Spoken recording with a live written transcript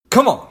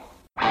Come on.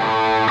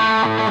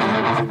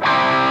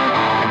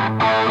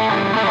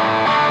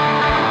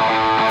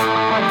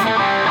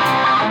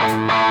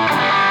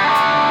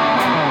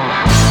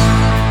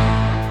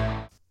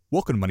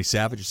 Welcome to Money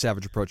Savage, a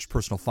savage approach to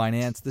personal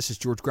finance. This is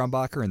George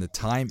Grumbacher, and the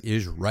time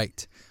is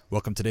right.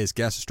 Welcome to today's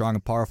guest, strong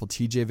and powerful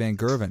TJ Van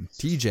Gerven.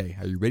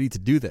 TJ, are you ready to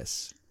do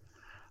this?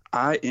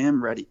 I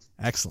am ready.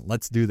 Excellent.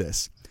 Let's do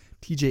this.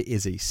 TJ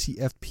is a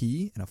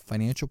CFP and a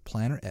financial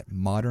planner at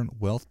Modern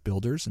Wealth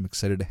Builders. I'm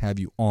excited to have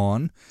you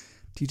on.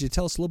 TJ,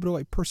 tell us a little bit about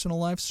your personal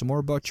life, some more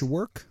about your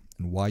work,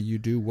 and why you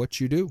do what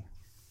you do.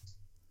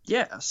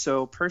 Yeah,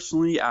 so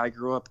personally, I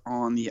grew up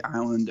on the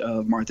island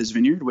of Martha's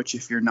Vineyard, which,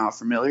 if you're not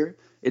familiar,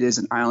 it is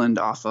an island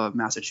off of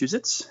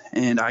Massachusetts,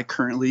 and I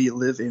currently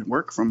live and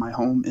work from my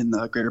home in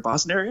the greater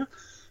Boston area.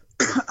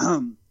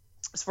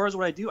 As far as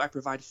what I do, I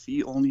provide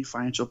fee-only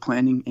financial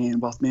planning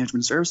and wealth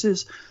management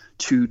services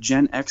to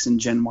Gen X and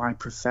Gen Y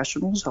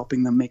professionals,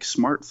 helping them make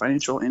smart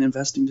financial and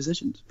investing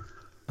decisions.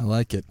 I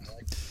like it.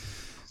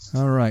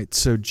 All right,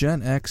 so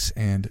Gen X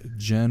and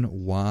Gen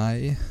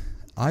Y,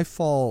 I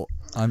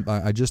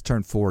just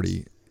turned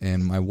 40,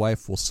 and my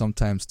wife will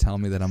sometimes tell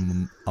me that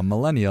I'm a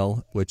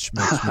millennial, which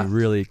makes me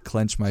really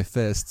clench my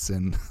fists.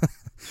 And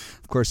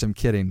of course, I'm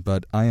kidding,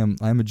 but I'm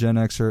a Gen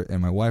Xer,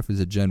 and my wife is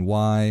a Gen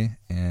Y,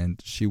 and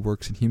she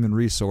works in human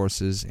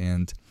resources.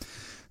 And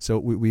so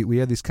we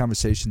have these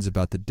conversations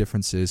about the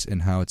differences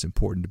and how it's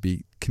important to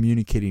be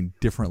communicating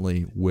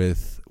differently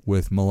with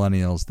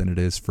millennials than it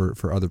is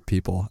for other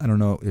people. I don't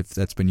know if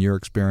that's been your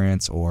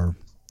experience, or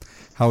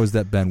how has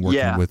that been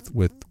working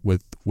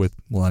with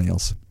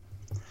millennials?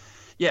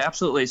 Yeah,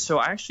 absolutely. So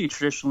I actually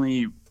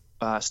traditionally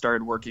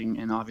started working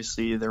in,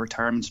 obviously, the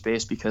retirement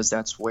space because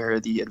that's where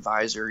the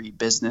advisory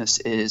business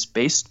is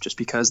based, just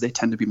because they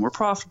tend to be more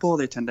profitable.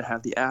 They tend to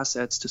have the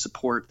assets to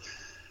support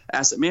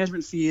asset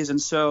management fees. And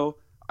so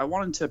I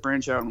wanted to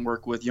branch out and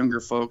work with younger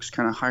folks,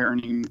 kind of high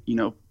earning,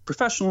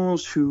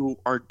 professionals who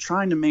are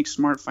trying to make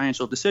smart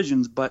financial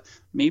decisions, but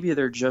maybe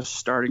they're just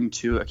starting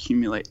to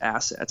accumulate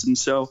assets. And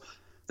so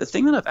the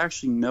thing that I've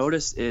actually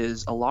noticed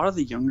is a lot of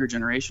the younger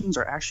generations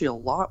are actually a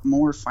lot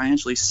more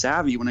financially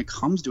savvy when it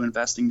comes to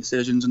investing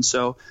decisions. And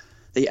so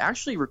they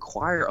actually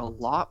require a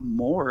lot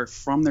more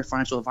from their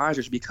financial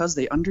advisors because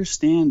they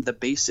understand the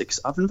basics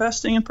of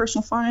investing in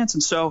personal finance.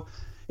 And so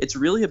it's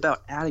really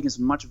about adding as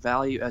much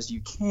value as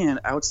you can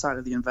outside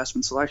of the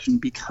investment selection,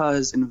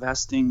 because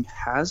investing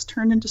has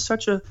turned into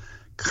such a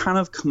kind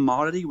of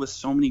commodity with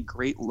so many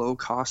great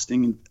low-cost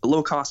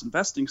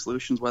investing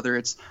solutions, whether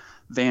it's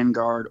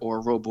Vanguard or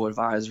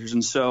robo-advisors.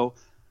 And so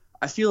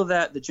I feel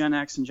that the Gen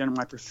X and Gen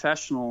Y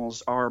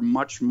professionals are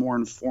much more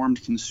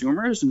informed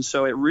consumers. And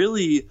so it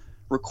really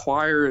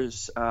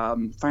requires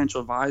financial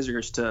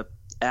advisors to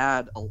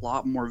add a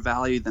lot more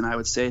value than, I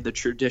would say, the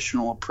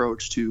traditional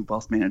approach to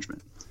wealth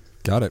management.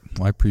 Got it.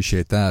 Well, I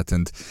appreciate that,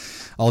 and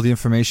all the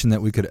information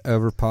that we could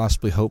ever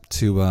possibly hope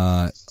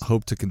to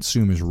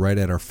consume is right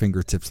at our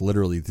fingertips,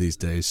 literally, these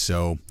days.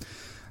 So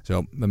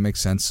that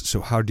makes sense. So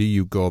how do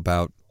you go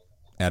about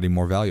adding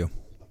more value?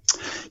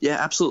 Yeah,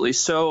 absolutely.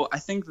 So I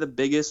think the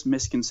biggest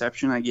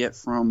misconception I get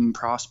from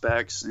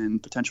prospects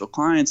and potential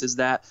clients is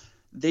that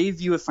they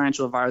view a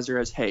financial advisor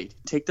as, hey,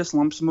 take this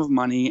lump sum of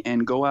money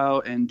and go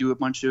out and do a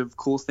bunch of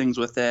cool things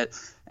with it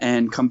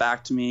and come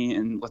back to me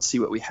and let's see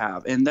what we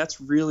have. And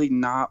that's really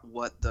not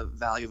what the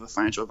value of a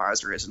financial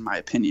advisor is, in my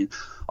opinion.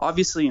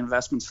 Obviously,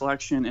 investment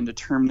selection and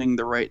determining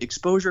the right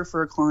exposure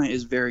for a client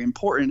is very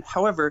important.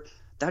 However,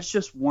 that's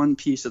just one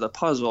piece of the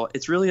puzzle.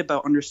 It's really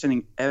about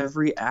understanding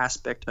every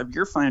aspect of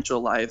your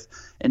financial life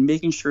and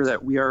making sure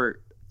that we are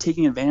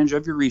taking advantage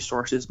of your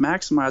resources,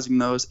 maximizing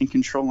those, and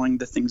controlling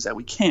the things that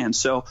we can.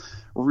 So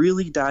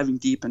really diving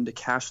deep into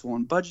cash flow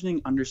and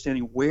budgeting,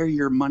 understanding where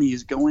your money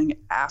is going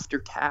after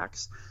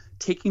tax,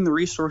 taking the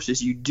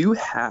resources you do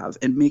have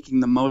and making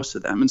the most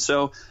of them. And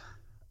so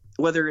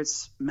whether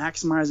it's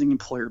maximizing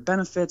employer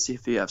benefits,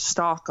 if you have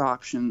stock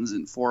options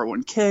and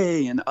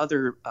 401k and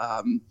other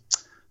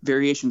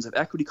variations of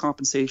equity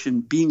compensation,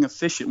 being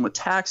efficient with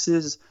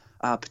taxes,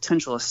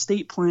 potential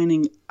estate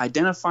planning,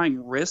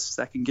 identifying risks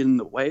that can get in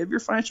the way of your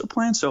financial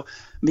plan. So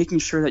making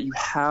sure that you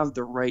have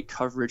the right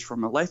coverage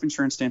from a life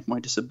insurance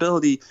standpoint,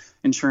 disability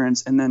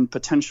insurance, and then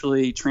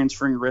potentially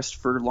transferring risk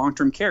for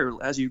long-term care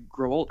as you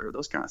grow older,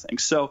 those kind of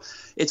things. So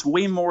it's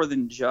way more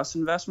than just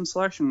investment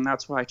selection. And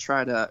that's why I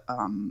try to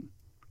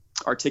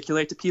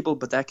articulate to people,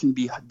 but that can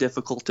be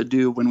difficult to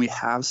do when we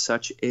have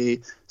such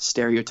a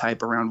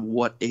stereotype around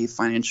what a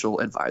financial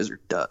advisor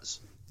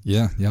does.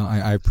 Yeah,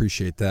 I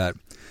appreciate that.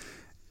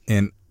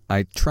 And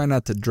I try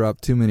not to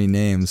drop too many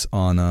names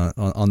on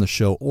the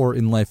show or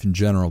in life in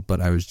general,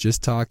 but I was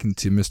just talking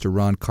to Mr.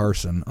 Ron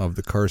Carson of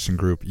the Carson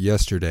Group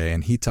yesterday,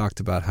 and he talked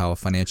about how a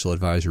financial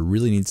advisor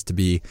really needs to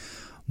be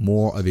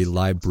more of a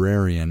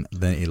librarian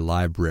than a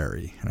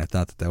library. And I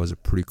thought that was a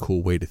pretty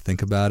cool way to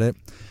think about it.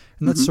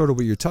 And that's sort of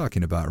what you're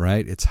talking about,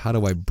 right? It's how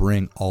do I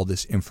bring all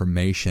this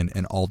information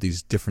and all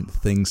these different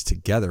things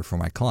together for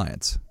my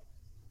clients?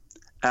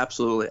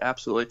 Absolutely.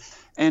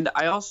 And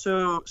I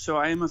also,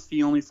 I am a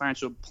fee-only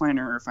financial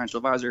planner or financial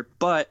advisor,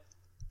 but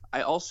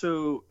I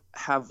also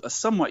have a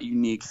somewhat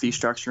unique fee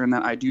structure in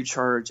that I do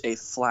charge a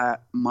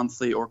flat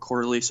monthly or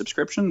quarterly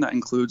subscription that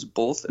includes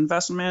both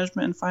investment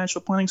management and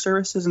financial planning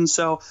services. And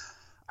so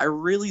I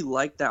really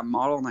like that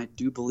model, and I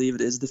do believe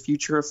it is the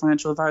future of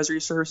financial advisory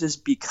services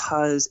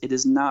because it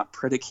is not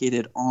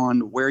predicated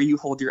on where you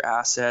hold your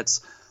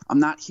assets. I'm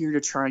not here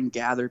to try and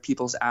gather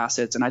people's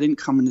assets, and I didn't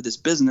come into this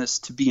business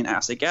to be an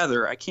asset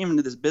gatherer. I came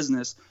into this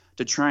business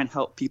to try and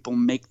help people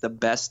make the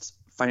best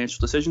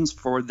financial decisions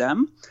for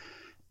them.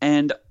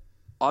 And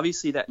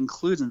obviously that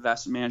includes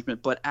investment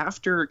management, but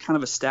after kind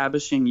of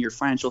establishing your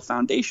financial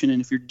foundation,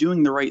 and if you're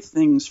doing the right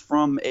things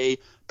from a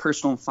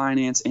personal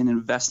finance and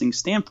investing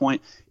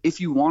standpoint,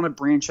 if you want to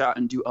branch out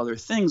and do other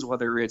things,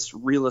 whether it's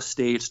real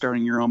estate,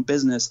 starting your own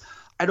business,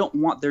 I don't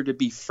want there to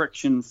be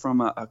friction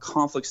from a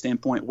conflict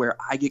standpoint where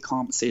I get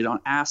compensated on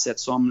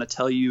assets. So I'm going to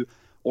tell you,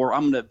 or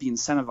I'm going to be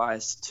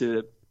incentivized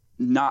to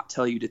not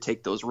tell you to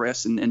take those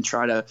risks and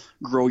try to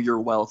grow your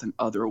wealth in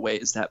other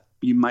ways that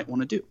you might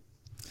want to do.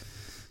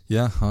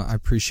 Yeah, I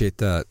appreciate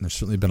that. There's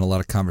certainly been a lot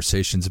of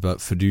conversations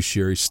about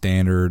fiduciary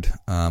standard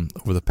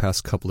over the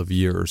past couple of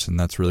years, and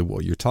that's really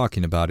what you're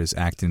talking about is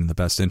acting in the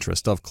best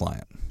interest of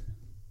client.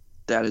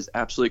 That is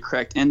absolutely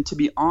correct. And to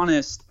be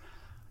honest,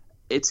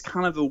 it's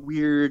kind of a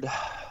weird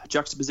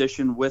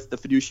juxtaposition with the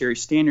fiduciary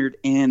standard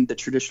and the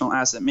traditional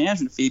asset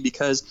management fee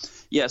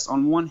because, yes,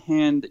 on one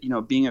hand,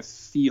 being a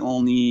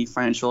fee-only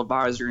financial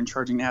advisor and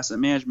charging asset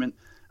management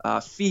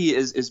fee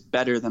is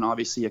better than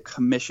obviously a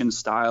commission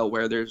style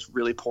where there's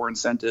really poor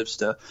incentives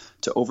to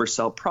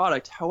oversell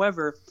product.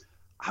 However,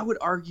 I would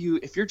argue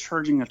if you're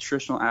charging a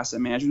traditional asset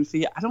management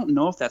fee, I don't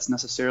know if that's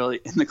necessarily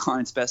in the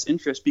client's best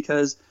interest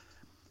because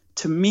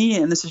to me,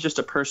 and this is just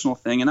a personal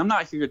thing, and I'm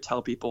not here to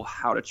tell people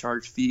how to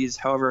charge fees.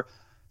 However,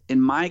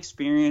 in my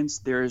experience,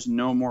 there is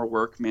no more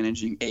work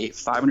managing a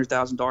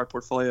 $500,000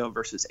 portfolio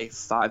versus a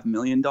 $5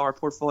 million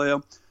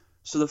portfolio.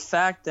 So the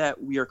fact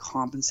that we are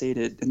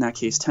compensated in that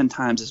case 10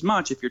 times as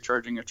much if you're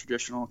charging a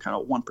traditional kind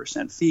of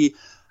 1% fee,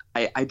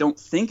 I don't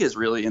think is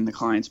really in the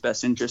client's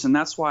best interest. And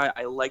that's why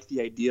I like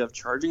the idea of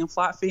charging a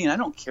flat fee. And I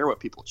don't care what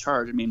people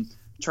charge. I mean,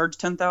 charge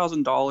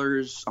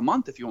 $10,000 a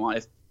month if you want.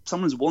 If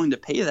someone's willing to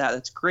pay that,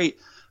 that's great.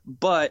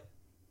 But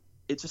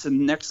it's just a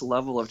next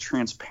level of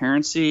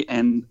transparency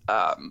and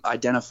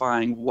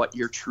identifying what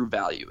your true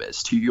value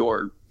is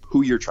to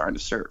who you're trying to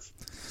serve.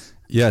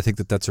 Yeah, I think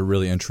that's a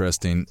really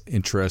interesting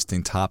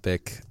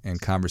topic and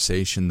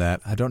conversation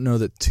that I don't know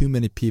that too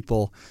many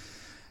people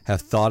have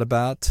thought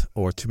about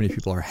or too many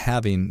people are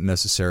having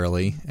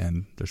necessarily,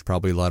 and there's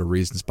probably a lot of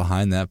reasons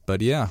behind that.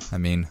 But yeah, I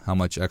mean, how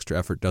much extra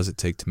effort does it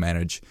take to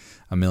manage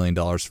 $1 million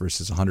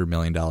versus $100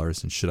 million,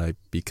 and should I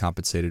be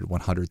compensated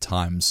 100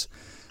 times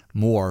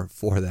more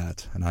for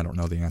that? And I don't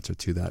know the answer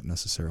to that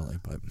necessarily,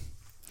 but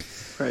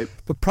right.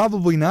 But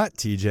probably not,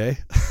 TJ.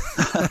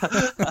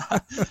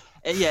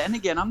 Yeah, and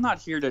again, I'm not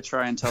here to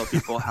try and tell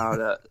people how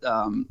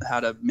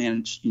to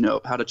manage,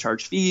 how to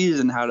charge fees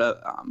and how to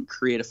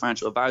create a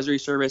financial advisory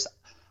service.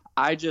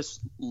 I just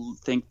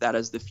think that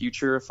is the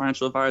future of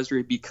financial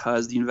advisory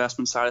because the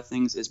investment side of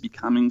things is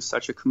becoming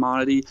such a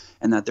commodity,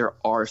 and that there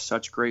are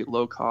such great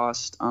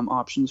low-cost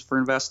options for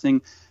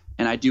investing.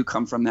 And I do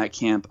come from that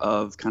camp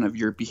of kind of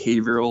your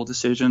behavioral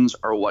decisions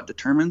are what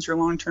determines your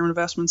long-term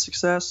investment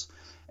success.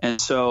 And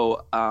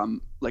so,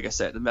 like I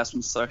said,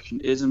 investment selection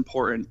is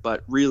important,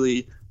 but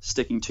really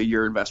sticking to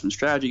your investment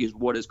strategy is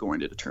what is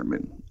going to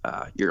determine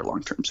your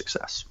long-term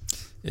success.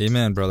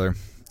 Amen, brother.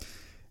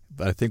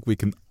 But I think we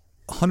can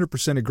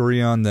 100%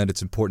 agree on that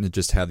it's important to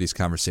just have these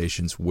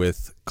conversations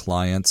with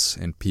clients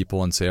and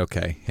people and say,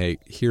 okay, hey,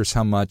 here's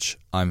how much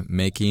I'm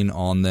making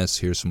on this.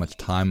 Here's how much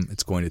time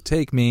it's going to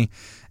take me.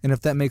 And if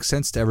that makes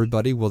sense to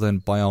everybody, well, then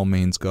by all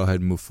means, go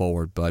ahead and move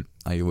forward. But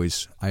I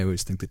always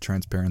think that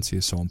transparency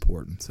is so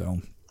important.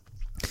 So,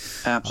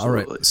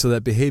 absolutely. All right. So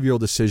that behavioral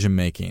decision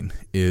making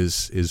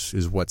is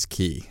what's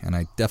key. And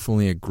I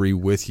definitely agree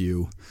with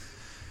you.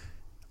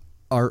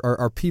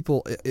 Are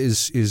people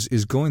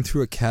is going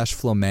through a cash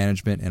flow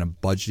management and a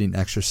budgeting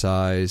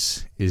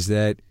exercise, is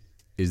that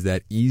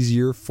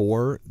easier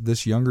for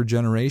this younger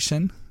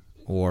generation,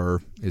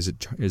 or is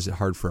it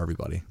hard for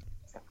everybody?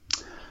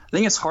 I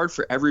think it's hard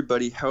for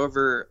everybody.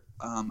 However,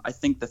 I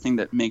think the thing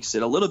that makes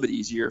it a little bit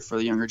easier for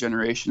the younger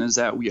generation is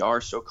that we are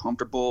so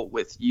comfortable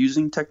with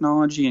using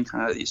technology and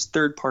kind of these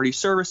third-party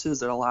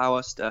services that allow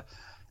us to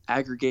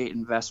aggregate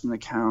investment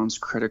accounts,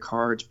 credit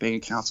cards,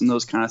 bank accounts, and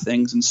those kind of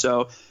things. And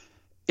so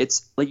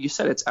it's like you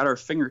said, it's at our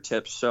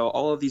fingertips. So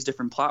all of these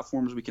different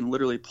platforms, we can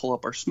literally pull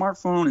up our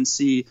smartphone and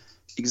see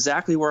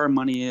exactly where our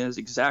money is,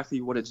 exactly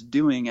what it's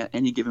doing at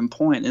any given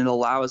point. And it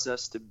allows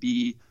us to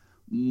be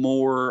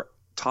more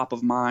top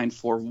of mind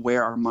for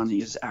where our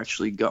money is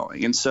actually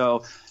going. And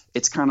so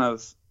it's kind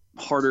of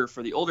harder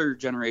for the older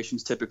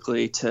generations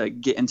typically to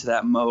get into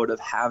that mode of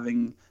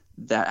having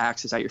that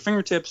access at your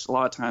fingertips a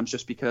lot of times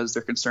just because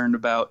they're concerned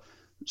about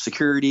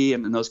security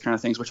and those kind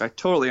of things, which I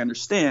totally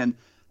understand.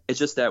 It's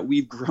just that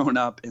we've grown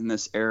up in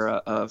this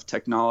era of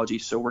technology,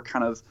 so we're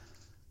kind of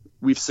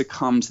we've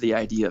succumbed to the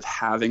idea of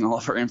having all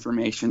of our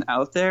information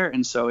out there.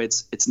 And so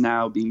it's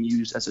now being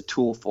used as a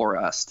tool for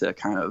us to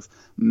kind of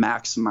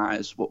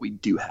maximize what we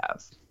do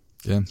have.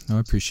 Yeah, I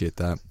appreciate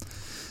that.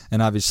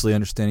 And obviously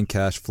understanding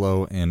cash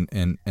flow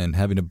and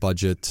having a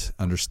budget,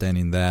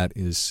 understanding that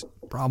is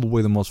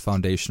probably the most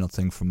foundational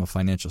thing from a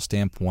financial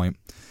standpoint.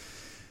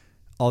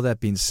 All that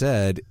being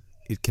said,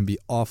 it can be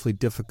awfully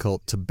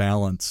difficult to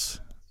balance,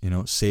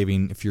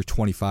 saving if you're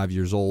 25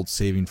 years old,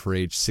 saving for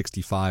age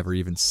 65 or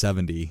even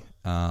 70,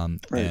 right.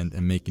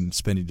 and making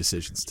spending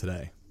decisions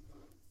today.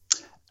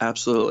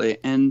 Absolutely.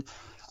 And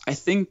I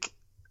think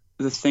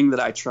the thing that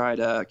I try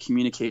to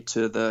communicate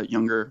to the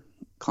younger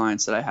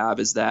clients that I have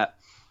is that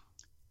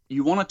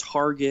you want to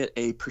target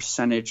a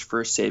percentage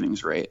for a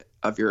savings rate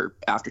of your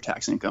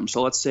after-tax income.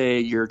 So let's say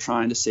you're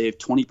trying to save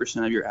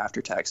 20% of your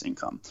after-tax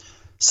income.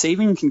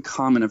 Saving can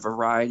come in a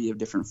variety of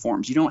different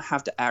forms. You don't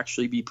have to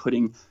actually be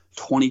putting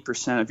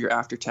 20% of your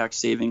after-tax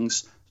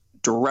savings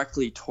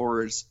directly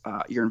towards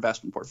your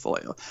investment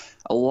portfolio.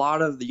 A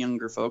lot of the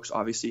younger folks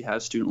obviously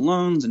have student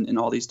loans and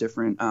all these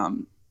different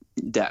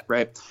debt,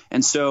 right?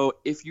 And so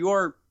if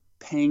you're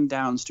paying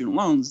down student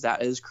loans,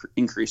 that is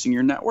increasing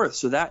your net worth.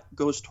 So that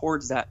goes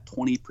towards that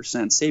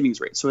 20%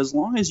 savings rate. So as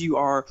long as you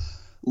are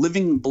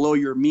living below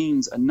your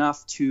means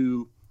enough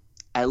to,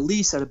 at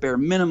least at a bare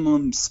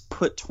minimum,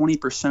 put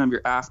 20% of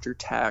your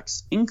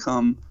after-tax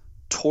income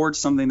towards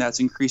something that's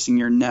increasing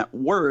your net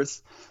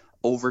worth,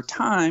 over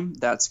time,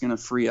 that's going to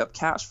free up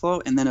cash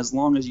flow. And then as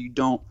long as you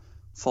don't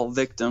fall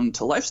victim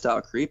to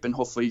lifestyle creep and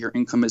hopefully your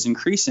income is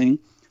increasing,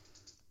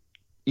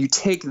 you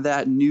take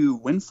that new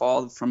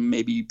windfall from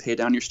maybe you pay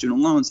down your student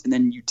loans, and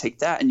then you take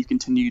that and you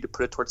continue to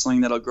put it towards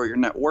something that'll grow your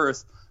net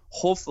worth.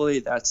 Hopefully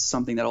that's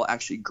something that'll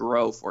actually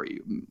grow for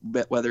you,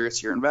 whether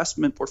it's your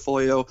investment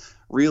portfolio,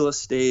 real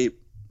estate,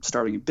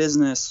 starting a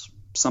business,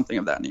 something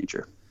of that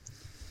nature.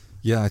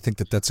 Yeah, I think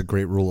that's a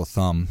great rule of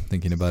thumb,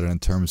 thinking about it in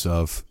terms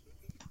of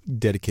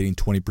dedicating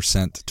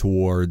 20%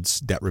 towards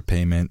debt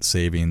repayment,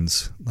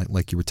 savings,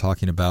 like you were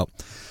talking about.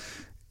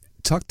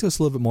 Talk to us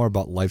a little bit more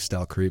about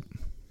lifestyle creep.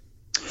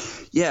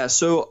 Yeah,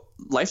 so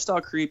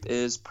lifestyle creep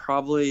is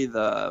probably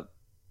the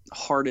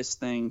hardest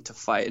thing to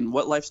fight. And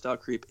what lifestyle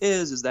creep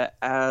is that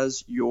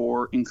as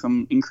your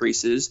income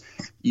increases,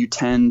 you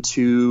tend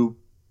to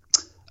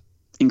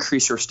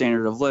increase your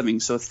standard of living.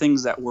 So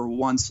things that were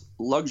once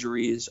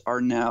luxuries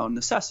are now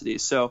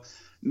necessities. So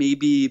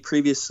maybe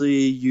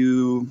previously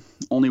you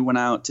only went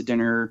out to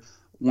dinner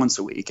once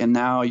a week, and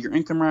now your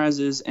income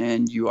rises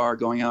and you are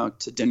going out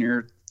to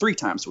dinner 3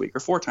 times a week or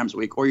 4 times a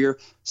week, or you're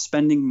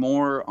spending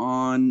more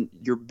on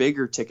your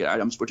bigger ticket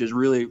items, which is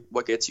really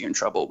what gets you in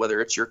trouble,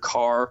 whether it's your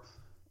car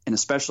and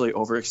especially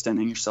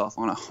overextending yourself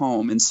on a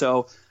home. And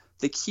so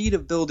the key to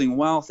building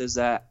wealth is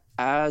that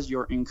as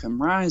your income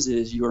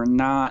rises, you are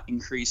not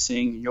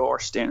increasing your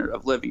standard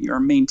of living. You're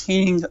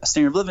maintaining a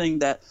standard of living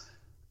that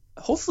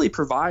hopefully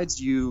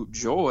provides you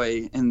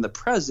joy in the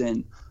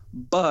present,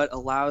 but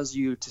allows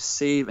you to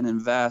save and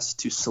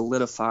invest to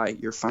solidify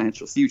your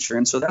financial future.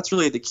 And so that's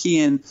really the key.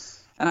 And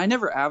I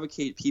never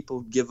advocate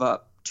people give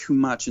up too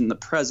much in the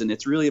present.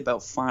 It's really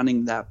about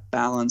finding that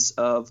balance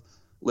of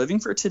living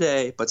for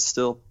today, but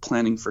still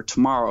planning for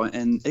tomorrow.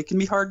 And it can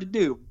be hard to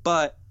do,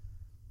 but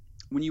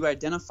when you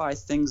identify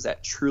things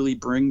that truly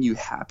bring you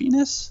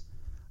happiness,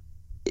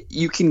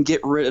 you can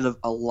get rid of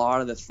a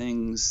lot of the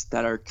things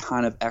that are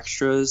kind of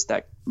extras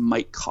that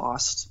might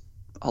cost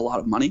a lot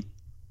of money.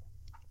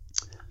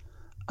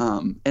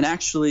 And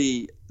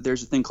actually,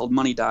 there's a thing called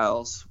money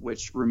dials,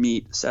 which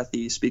Ramit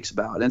Sethi speaks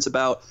about. And it's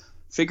about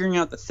figuring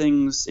out the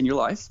things in your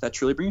life that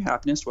truly bring you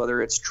happiness,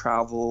 whether it's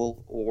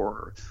travel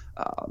or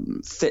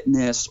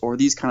fitness or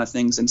these kind of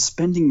things, and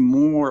spending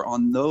more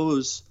on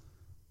those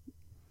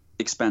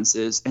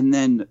expenses, and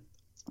then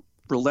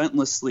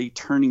relentlessly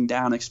turning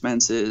down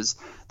expenses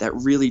that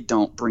really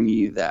don't bring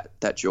you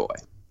that joy.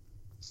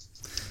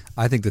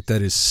 I think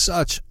that is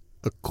such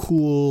a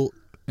cool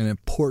and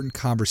important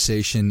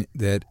conversation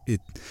that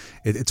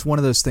it's one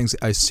of those things.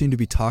 I seem to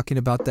be talking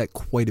about that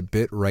quite a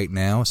bit right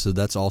now, so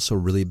that's also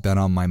really been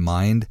on my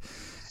mind.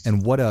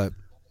 And what a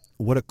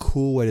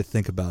cool way to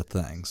think about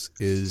things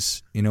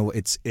is,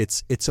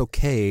 it's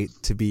okay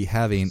to be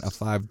having a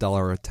 $5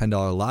 or a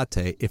 $10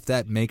 latte if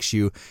that makes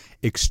you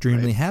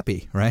extremely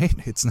happy, right?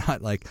 It's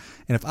not like,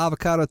 and if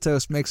avocado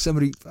toast makes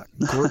somebody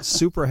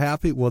super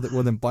happy, well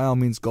then by all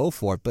means go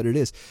for it. But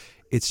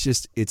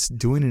it's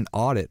doing an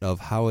audit of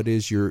how it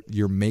is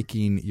you're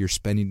making your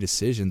spending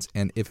decisions,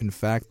 and if in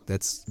fact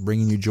that's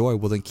bringing you joy,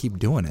 well then keep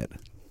doing it.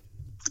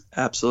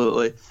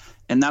 Absolutely.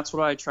 And that's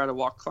what I try to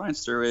walk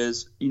clients through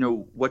is,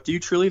 what do you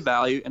truly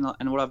value?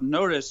 And what I've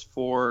noticed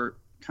for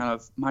kind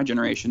of my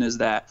generation is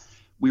that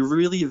we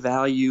really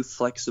value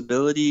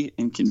flexibility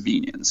and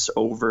convenience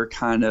over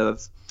kind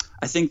of,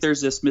 I think there's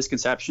this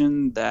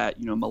misconception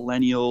that,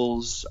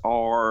 millennials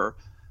are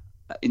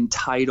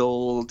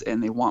entitled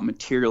and they want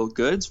material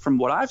goods. From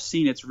what I've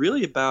seen, it's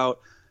really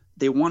about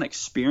they want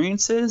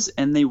experiences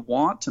and they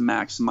want to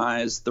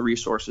maximize the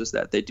resources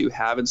that they do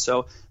have. And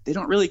so they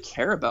don't really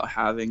care about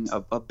having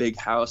a big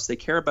house. They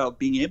care about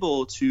being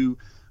able to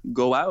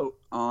go out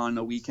on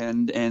a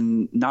weekend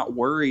and not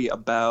worry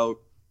about,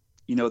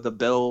 the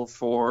bill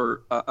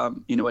for, a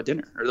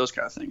dinner or those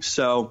kind of things.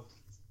 So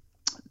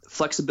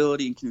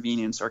flexibility and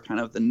convenience are kind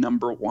of the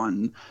number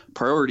one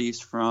priorities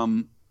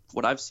from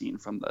what I've seen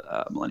from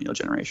the millennial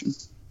generation.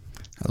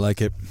 I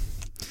like it.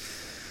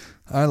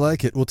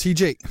 Well,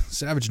 TJ,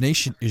 Savage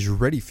Nation is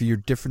ready for your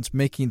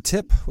difference-making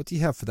tip. What do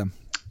you have for them?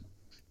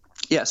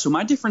 Yeah, so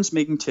my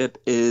difference-making tip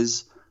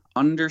is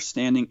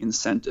understanding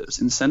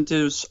incentives.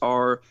 Incentives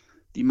are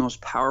the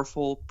most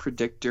powerful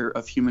predictor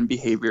of human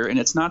behavior, and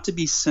it's not to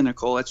be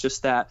cynical. It's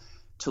just that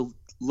to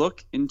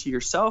look into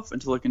yourself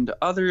and to look into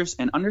others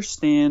and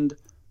understand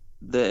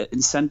the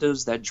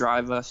incentives that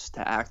drive us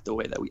to act the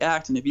way that we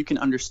act. And if you can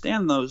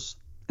understand those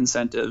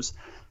incentives,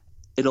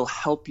 it'll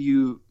help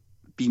you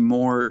be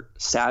more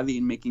savvy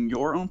in making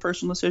your own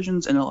personal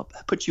decisions, and it'll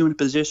put you in a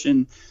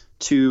position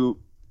to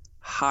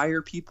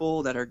hire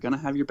people that are going to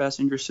have your best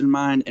interest in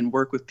mind and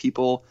work with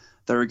people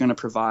that are going to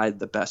provide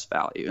the best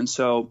value. And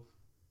so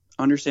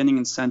understanding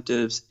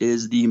incentives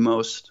is the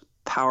most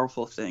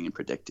powerful thing in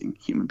predicting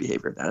human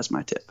behavior. That is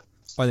my tip.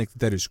 I think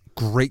that is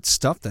great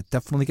stuff. That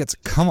definitely gets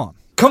it. Come on.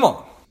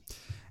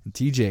 And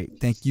TJ,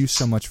 thank you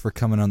so much for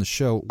coming on the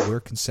show.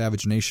 Where can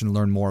Savage Nation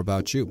learn more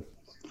about you?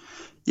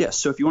 Yes,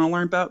 so if you want to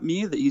learn about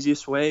me, the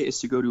easiest way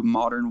is to go to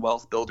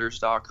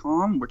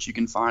modernwealthbuilders.com, which you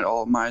can find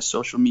all of my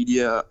social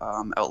media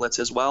outlets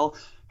as well.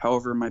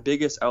 However, my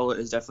biggest outlet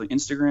is definitely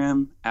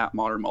Instagram at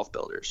Modern Wealth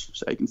Builders,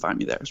 so you can find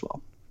me there as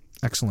well.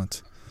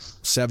 Excellent.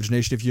 Savage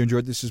Nation, if you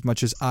enjoyed this as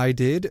much as I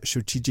did,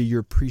 show TJ your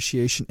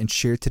appreciation and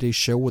share today's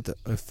show with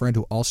a friend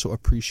who also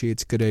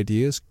appreciates good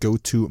ideas. Go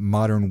to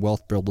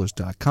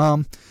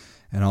modernwealthbuilders.com.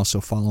 And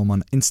also follow him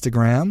on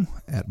Instagram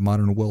at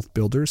Modern Wealth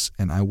Builders,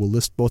 and I will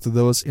list both of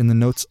those in the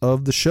notes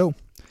of the show.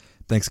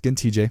 Thanks again,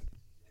 TJ.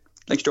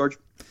 Thanks, George.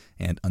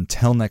 And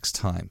until next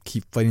time,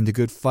 keep fighting the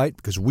good fight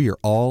because we are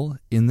all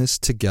in this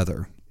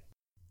together.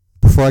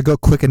 Before I go,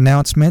 quick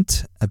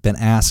announcement. I've been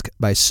asked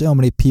by so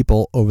many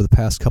people over the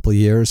past couple of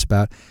years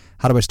about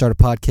how do I start a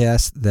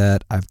podcast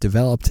that I've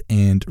developed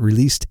and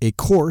released a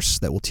course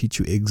that will teach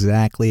you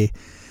exactly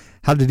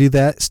how to do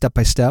that step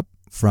by step.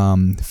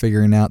 From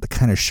figuring out the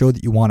kind of show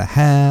that you want to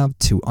have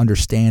to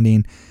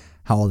understanding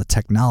how all the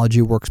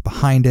technology works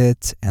behind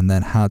it, and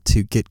then how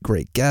to get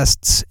great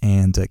guests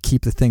and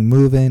keep the thing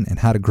moving and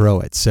how to grow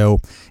it. So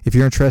if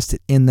you're interested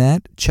in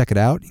that, check it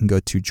out. You can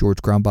go to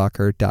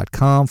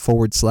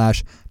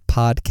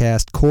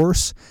georgegrombacher.com/podcast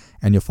course,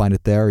 and you'll find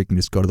it there. You can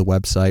just go to the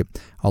website.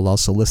 I'll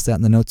also list that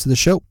in the notes of the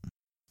show.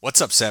 What's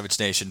up, Savage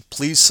Nation?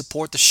 Please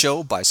support the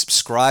show by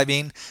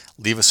subscribing,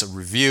 leave us a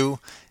review,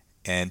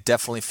 and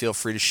definitely feel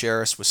free to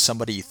share us with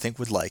somebody you think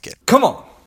would like it. Come on!